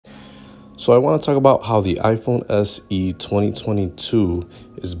So I want to talk about how the iPhone SE 2022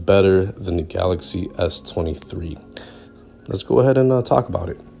 is better than the Galaxy S23. Let's go ahead and talk about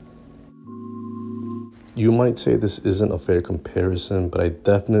it. You might say this isn't a fair comparison, but I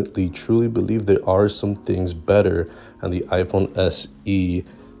definitely truly believe there are some things better on the iPhone SE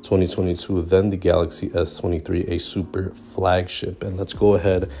 2022 than the Galaxy S23, a super flagship. And let's go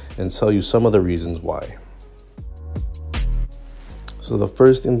ahead and tell you some of the reasons why. So the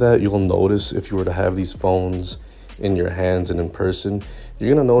first thing that you'll notice if you were to have these phones in your hands and in person,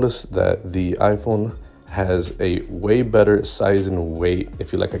 you're going to notice that the iPhone has a way better size and weight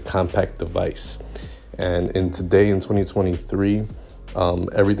if you like a compact device. And in 2023,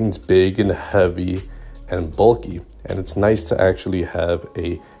 everything's big and heavy and bulky. And it's nice to actually have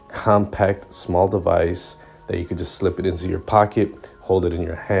a compact, small device that you could just slip it into your pocket, hold it in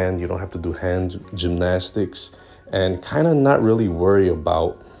your hand. You don't have to do hand gymnastics and kind of not really worry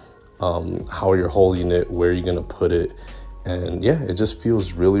about how you're holding it, where you're gonna put it. And yeah, it just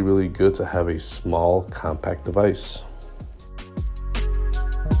feels really, really good to have a small, compact device.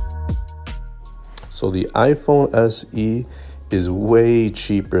 So the iPhone SE is way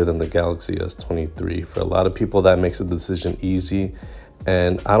cheaper than the Galaxy S23. For a lot of people, that makes the decision easy.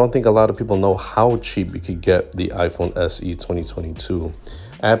 And I don't think a lot of people know how cheap you could get the iPhone SE 2022.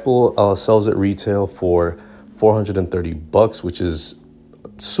 Apple sells it retail for $430, which is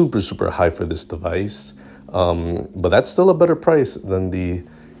super, super high for this device. But that's still a better price than the,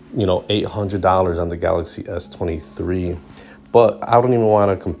 $800 on the Galaxy S23. But I don't even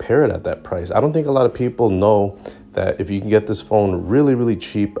want to compare it at that price. I don't think a lot of people know that if you can get this phone really, really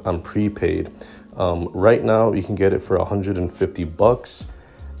cheap on prepaid, right now you can get it for $150.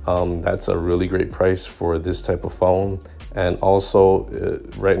 That's a really great price for this type of phone. And also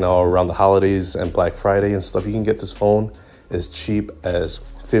right now around the holidays and Black Friday and stuff, you can get this phone as cheap as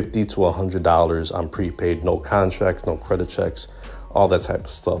 $50 to $100 on prepaid, no contracts, no credit checks, all that type of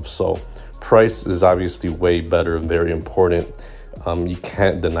stuff. So price is obviously way better and very important. You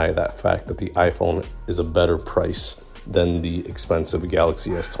can't deny that fact that the iPhone is a better price than the expensive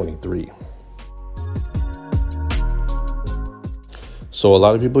Galaxy S23. So a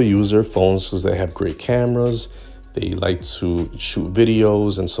lot of people use their phones because they have great cameras. They like to shoot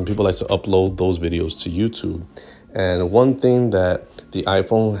videos, and some people like to upload those videos to YouTube. And one thing that the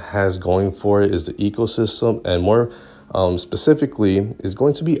iPhone has going for it is the ecosystem, and more specifically is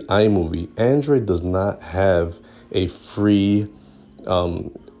going to be iMovie. Android does not have a free,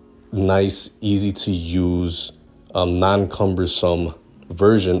 nice, easy to use, non-cumbersome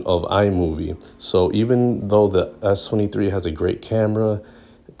version of iMovie. So even though the S23 has a great camera,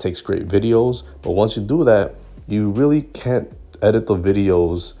 it takes great videos, but once you do that, you really can't edit the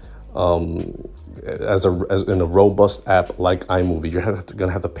videos as in a robust app like iMovie. You're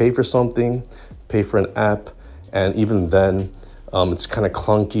gonna have to pay for something, pay for an app, and even then, it's kind of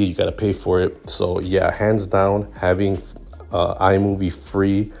clunky. You gotta pay for it. So yeah, hands down, having iMovie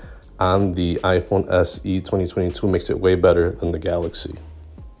free on the iPhone SE 2022 makes it way better than the Galaxy.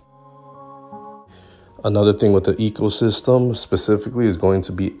 Another thing with the ecosystem specifically is going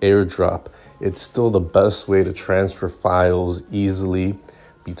to be AirDrop. It's still the best way to transfer files easily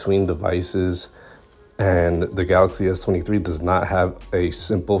between devices. And the Galaxy S23 does not have a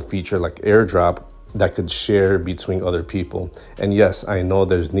simple feature like AirDrop that could share between other people. And yes, I know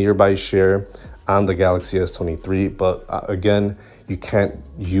there's nearby share on the Galaxy S23, but again, you can't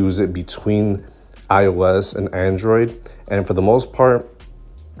use it between iOS and Android. And for the most part,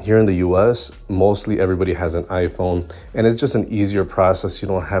 here in the US, mostly everybody has an iPhone, and it's just an easier process. You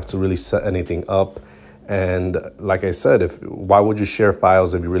don't have to really set anything up. And like I said, why would you share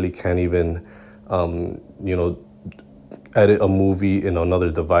files if you really can't even, edit a movie in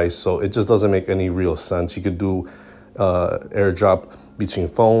another device? So it just doesn't make any real sense. You could do AirDrop between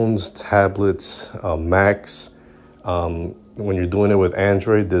phones, tablets, Macs. When you're doing it with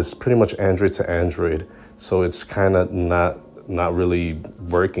Android, there's pretty much Android to Android. So it's kind of not really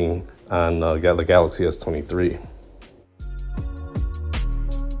working on the Galaxy S23.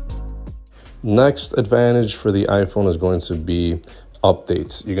 Next advantage for the iPhone is going to be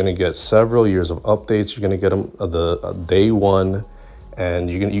updates. You're going to get several years of updates. You're going to get them the day one, and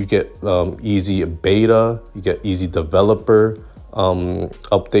you get easy beta, you get easy developer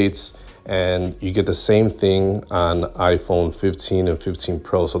updates, and you get the same thing on iPhone 15 and 15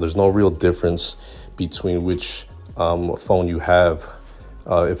 Pro. So there's no real difference between which phone you have,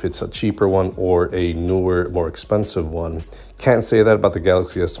 if it's a cheaper one or a newer, more expensive one. Can't say that about the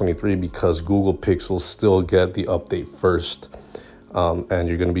Galaxy S23 because Google Pixels still get the update first, and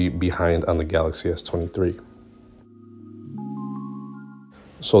you're going to be behind on the Galaxy S23.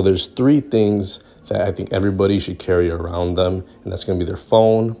 So there's three things that I think everybody should carry around them, and that's going to be their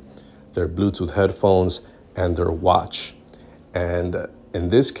phone, their Bluetooth headphones, and their watch. And in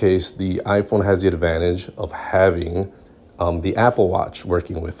this case, the iPhone has the advantage of having the Apple Watch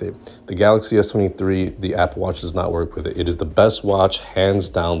working with it. The Galaxy S23, the Apple Watch does not work with it. It is the best watch, hands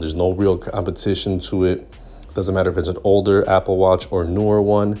down. There's no real competition to it. Doesn't matter if it's an older Apple Watch or newer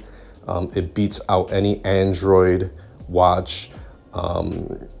one. It beats out any Android watch,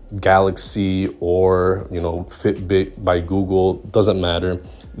 Galaxy, or Fitbit by Google. Doesn't matter.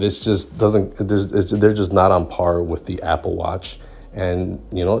 This just doesn't. They're just not on par with the Apple Watch, and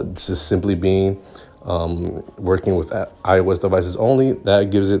it's just simply being working with iOS devices only.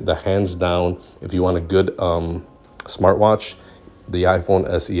 That gives it the hands down. If you want a good smartwatch, the iPhone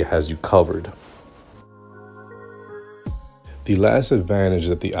SE has you covered. The last advantage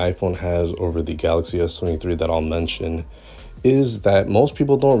that the iPhone has over the Galaxy S23 that I'll mention is that most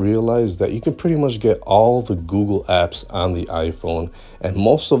people don't realize that you can pretty much get all the Google apps on the iPhone, and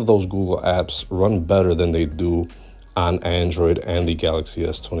most of those Google apps run better than they do on Android and the Galaxy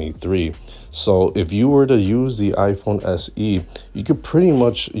S23. So if you were to use the iPhone SE, you could pretty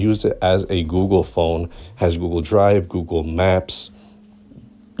much use it as a Google phone. It has Google Drive, Google Maps,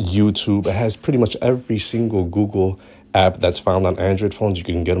 YouTube. It has pretty much every single Google app that's found on Android phones. You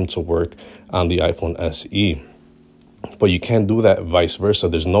can get them to work on the iPhone SE. But you can't do that vice versa.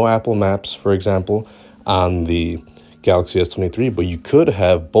 There's no Apple Maps, for example, on the Galaxy S23, but you could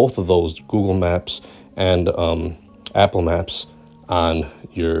have both of those, Google Maps and Apple Maps, on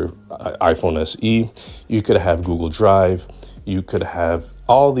your iPhone SE. You could have Google Drive. You could have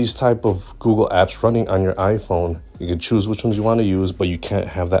all these type of Google apps running on your iPhone. You can choose which ones you want to use, but you can't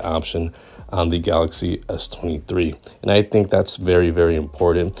have that option on the Galaxy S23. And I think that's very, very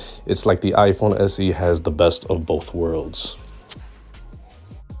important. It's like the iPhone SE has the best of both worlds.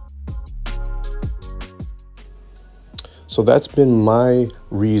 So that's been my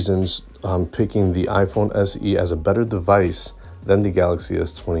reasons picking the iPhone SE as a better device than the Galaxy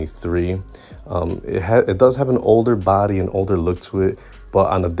S23. It does have an older body, an older look to it, but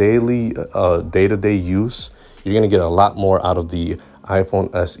on a daily, day-to-day use, you're gonna get a lot more out of the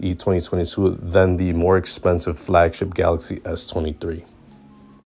iPhone SE 2022 than the more expensive flagship Galaxy S23.